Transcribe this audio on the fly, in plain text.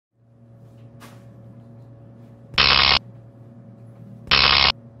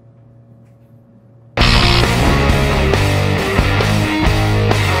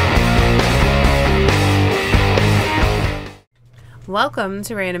Welcome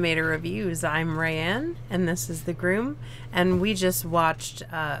to Rayanimator Reviews. I'm Ryan, and this is the Groom, and we just watched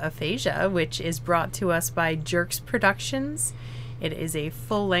Aphasia, which is brought to us by Jerks Productions. It is a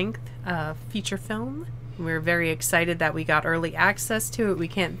full-length feature film. We're very excited that we got early access to it. We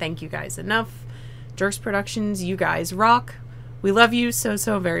can't thank you guys enough. Jerks Productions, you guys rock. We love you so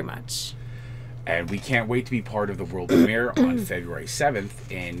very much. And we can't wait to be part of the world premiere on February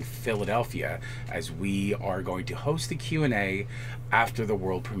 7th in Philadelphia, as we are going to host a Q&A after the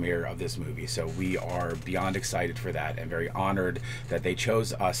world premiere of this movie. So we are beyond excited for that and very honored that they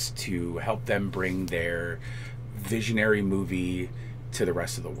chose us to help them bring their visionary movie to the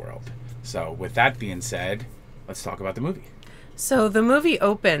rest of the world. So with that being said, let's talk about the movie. So the movie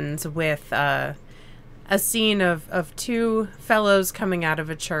opens with a scene of two fellows coming out of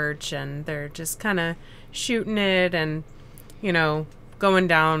a church, and they're just kind of shooting it and, you know, going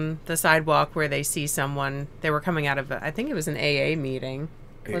down the sidewalk where they see someone. They were coming out of, I think it was an AA meeting.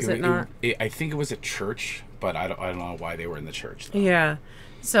 Was it not? I think it was a church, but I don't know why they were in the church, though. Yeah.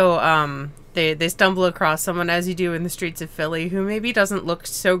 So they stumble across someone, as you do in the streets of Philly, who maybe doesn't look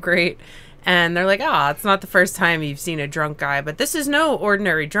so great. And they're like, it's not the first time you've seen a drunk guy, but this is no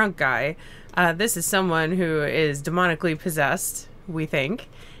ordinary drunk guy. This is someone who is demonically possessed, we think,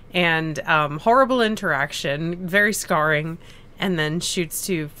 and horrible interaction, very scarring, and then shoots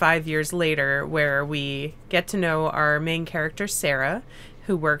to 5 years later, where we get to know our main character, Sarah,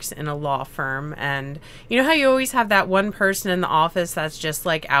 who works in a law firm. And you know how you always have that one person in the office that's just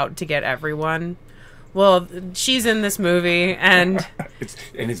like out to get everyone? Well, she's in this movie, and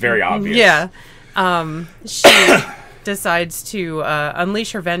it's very obvious. Yeah. She decides to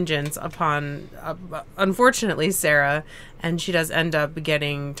unleash her vengeance upon, unfortunately, Sarah, and she does end up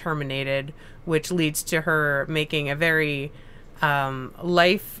getting terminated, which leads to her making a very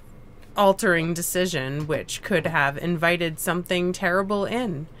life-altering decision, which could have invited something terrible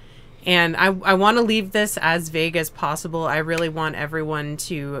in. And I want to leave this as vague as possible. I really want everyone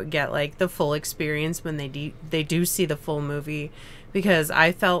to get like the full experience when they do see the full movie, because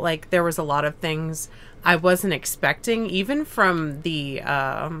I felt like there was a lot of things I wasn't expecting, even from the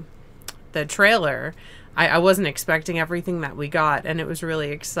trailer. I wasn't expecting everything that we got, and it was really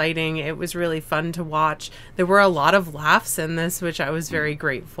exciting. It was really fun to watch. There were a lot of laughs in this, which I was very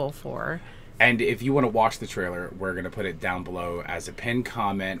grateful for. And if you want to watch the trailer, we're going to put it down below as a pinned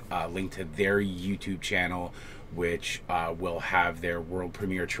comment, link to their YouTube channel, which will have their world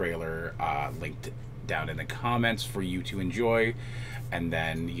premiere trailer linked down in the comments for you to enjoy. And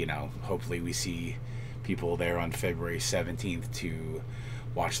then, you know, hopefully we see people there on February 17th to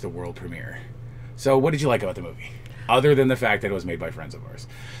watch the world premiere. So what did you like about the movie, other than the fact that it was made by friends of ours?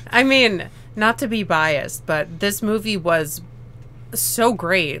 I mean, not to be biased, but this movie was so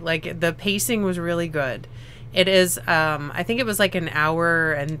great. Like, the pacing was really good. It is I think it was like an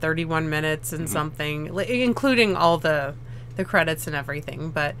hour and 31 minutes and something, including all the credits and everything,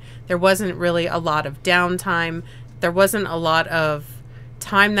 but there wasn't really a lot of downtime. There wasn't a lot of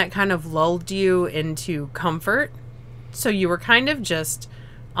time that kind of lulled you into comfort, so you were kind of just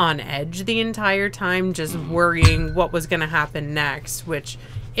on edge the entire time, just worrying what was going to happen next, which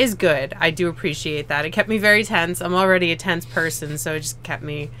is good. I do appreciate that. It kept me very tense. I'm already a tense person, so it just kept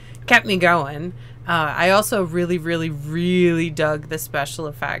me going. I also really dug the special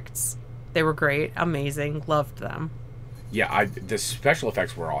effects. They were great, amazing, loved them. Yeah, the special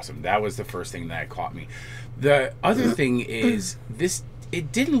effects were awesome. That was the first thing that caught me. The other thing is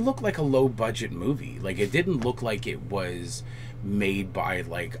it didn't look like a low budget movie. Like, it didn't look like it was made by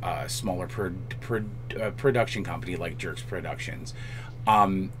like a smaller production company like Jerks Productions.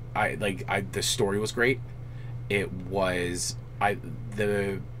 The story was great. It was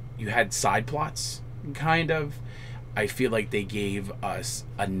you had side plots, kind of. I feel like they gave us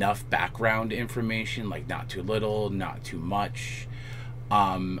enough background information, like not too little, not too much.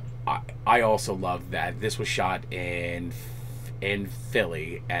 I also loved that this was shot in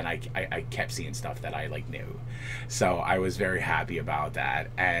Philly, and I kept seeing stuff that I like knew, so I was very happy about that.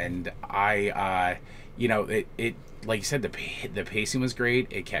 And I you know, it like you said, the pacing was great.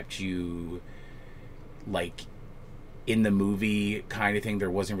 It kept you like in the movie kind of thing.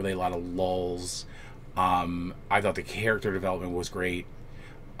 There wasn't really a lot of lulls. I thought the character development was great.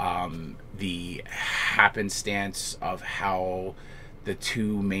 The happenstance of how the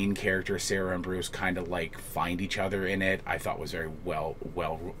two main characters, Sarah and Bruce, kind of like find each other in it, I thought was very well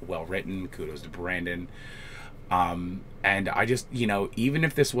written. Kudos to Brandon. And I just, you know, even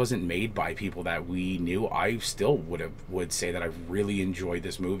if this wasn't made by people that we knew, I still would say that I really enjoyed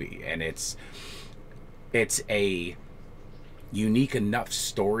this movie. And it's a unique enough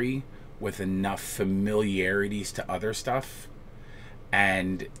story with enough familiarities to other stuff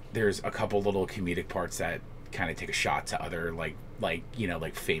and there's a couple little comedic parts that kind of take a shot to other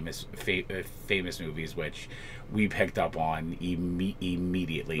famous movies, which we picked up on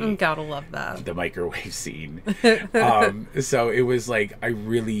immediately. Gotta love that. The microwave scene. So it was like, I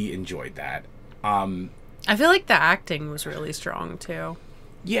really enjoyed that. I feel like the acting was really strong too.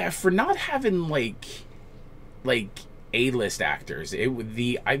 Yeah, for not having like A-list actors,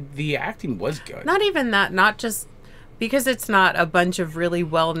 the acting was good. Not even that, not just because it's not a bunch of really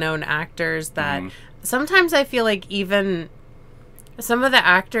well-known actors that sometimes I feel like even some of the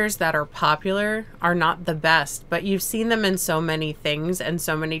actors that are popular are not the best, but you've seen them in so many things and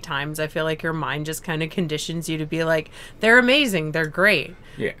so many times. I feel like your mind just kind of conditions you to be like, they're amazing, they're great.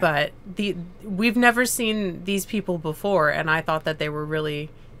 Yeah. But we've never seen these people before, and I thought that they were really,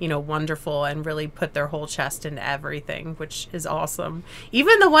 wonderful and really put their whole chest into everything, which is awesome.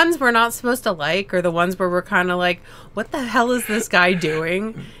 Even the ones we're not supposed to like, or the ones where we're kind of like, what the hell is this guy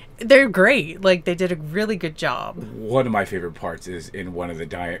doing? They're great. Like, they did a really good job. One of my favorite parts is in one of the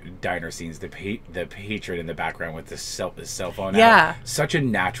diner scenes, the patron in the background with the cell phone Yeah. out. Such a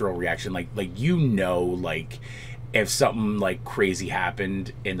natural reaction. Like if something like crazy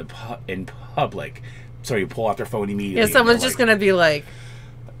happened in public, so you pull out their phone immediately. Yeah, someone's just gonna be like,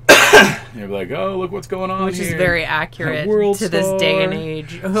 you're like, oh, look what's going on, which here. is very accurate to this day and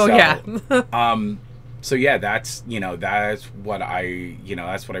age. Oh, so, yeah. So yeah, that's what I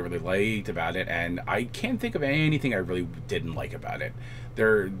really liked about it, and I can't think of anything I really didn't like about it.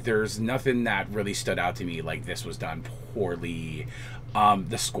 There's nothing that really stood out to me like this was done poorly.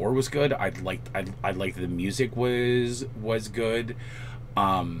 The score was good. I liked the music was good.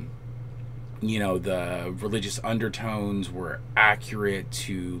 The religious undertones were accurate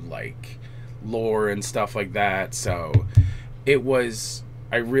to like lore and stuff like that. So it was,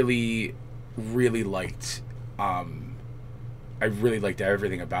 I really liked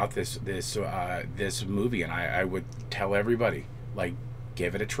everything about this movie, and I would tell everybody, like,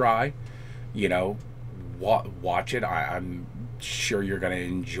 give it a try, watch it. I'm sure you're gonna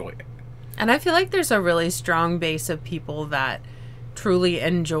enjoy it. And I feel like there's a really strong base of people that truly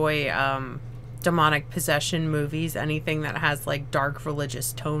enjoy demonic possession movies, anything that has like dark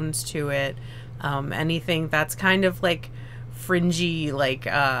religious tones to it, anything that's kind of like fringy, like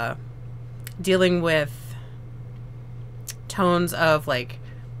dealing with tones of like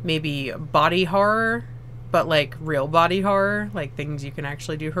maybe body horror, but like real body horror, like things you can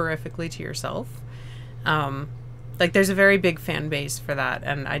actually do horrifically to yourself. Like there's a very big fan base for that,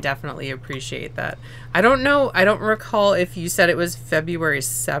 and I definitely appreciate that. I don't recall if you said it was February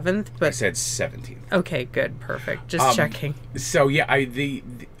 7th, but I said 17th. Okay, good, perfect. Just checking. So yeah,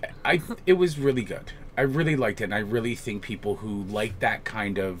 it was really good. I really liked it, and I really think people who like that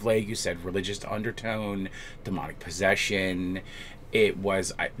kind of, like you said, religious undertone, demonic possession,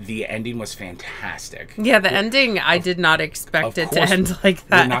 the ending was fantastic. Yeah, the ending, I did not expect it to end like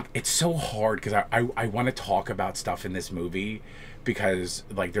that. It's so hard because I want to talk about stuff in this movie because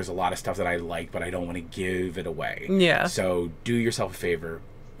like there's a lot of stuff that I like, but I don't want to give it away. Yeah. So do yourself a favor,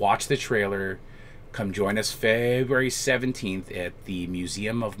 watch the trailer. Come join us February 17th at the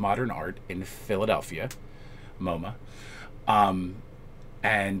Museum of Modern Art in Philadelphia, MoMA.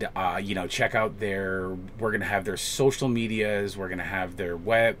 And check out we're going to have their social medias, we're going to have their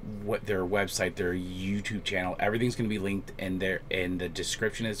website, their YouTube channel. Everything's going to be linked in the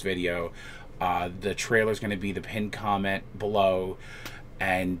description of this video. The trailer's going to be the pinned comment below,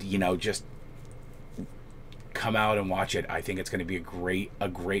 and just come out and watch it. I think it's going to be a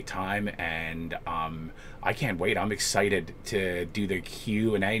great time, and I can't wait. I'm excited to do the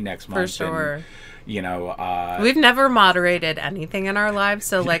Q&A next month. For sure. And, we've never moderated anything in our lives,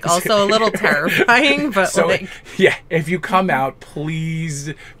 so like also a little terrifying, but so, yeah, if you come out,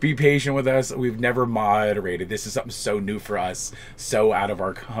 please be patient with us. We've never moderated. This is something so new for us, so out of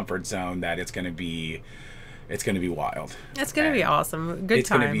our comfort zone that it's going to be wild. It's going to be awesome. It's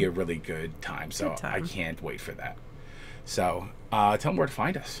going to be a really good time. So I can't wait for that. So tell them where to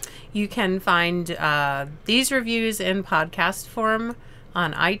find us. You can find these reviews in podcast form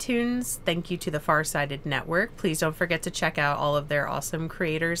on iTunes. Thank you to the Farsighted Network. Please don't forget to check out all of their awesome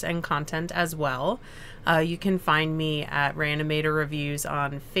creators and content as well. You can find me at Rayanimator Reviews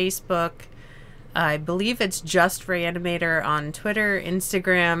on Facebook. I believe it's just Rayanimator on Twitter,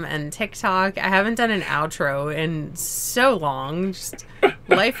 Instagram, and TikTok. I haven't done an outro in so long. Just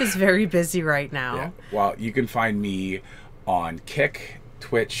life is very busy right now. Yeah. Well, you can find me on Kick,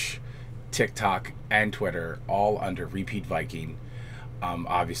 Twitch, TikTok, and Twitter, all under Repeat Viking.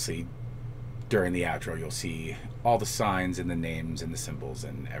 Obviously, during the outro, you'll see all the signs and the names and the symbols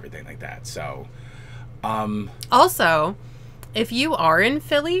and everything like that. So, also, If you are in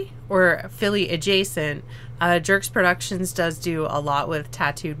Philly or Philly adjacent, Jerks Productions does do a lot with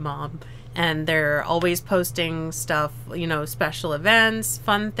Tattooed Mom. And they're always posting stuff, you know, special events,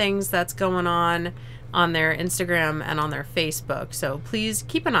 fun things that's going on their Instagram and on their Facebook. So please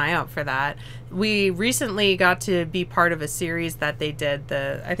keep an eye out for that. We recently got to be part of a series that they did,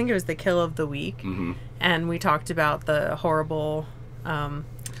 I think it was the Kill of the Week. Mm-hmm. And we talked about the horrible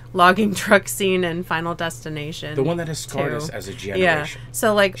logging truck scene in Final Destination. The one that has scarred us as a generation. Yeah.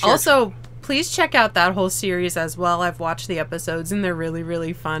 So, like, also, please check out that whole series as well. I've watched the episodes, and they're really,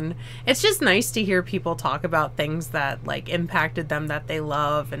 really fun. It's just nice to hear people talk about things that, like, impacted them that they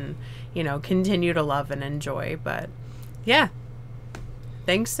love and, you know, continue to love and enjoy. But, yeah.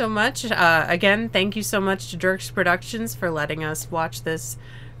 Thanks so much. Again, thank you so much to Jerks Productions for letting us watch this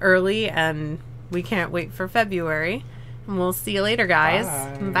early, and we can't wait for February. And we'll see you later, guys.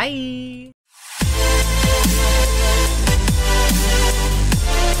 Bye. Bye.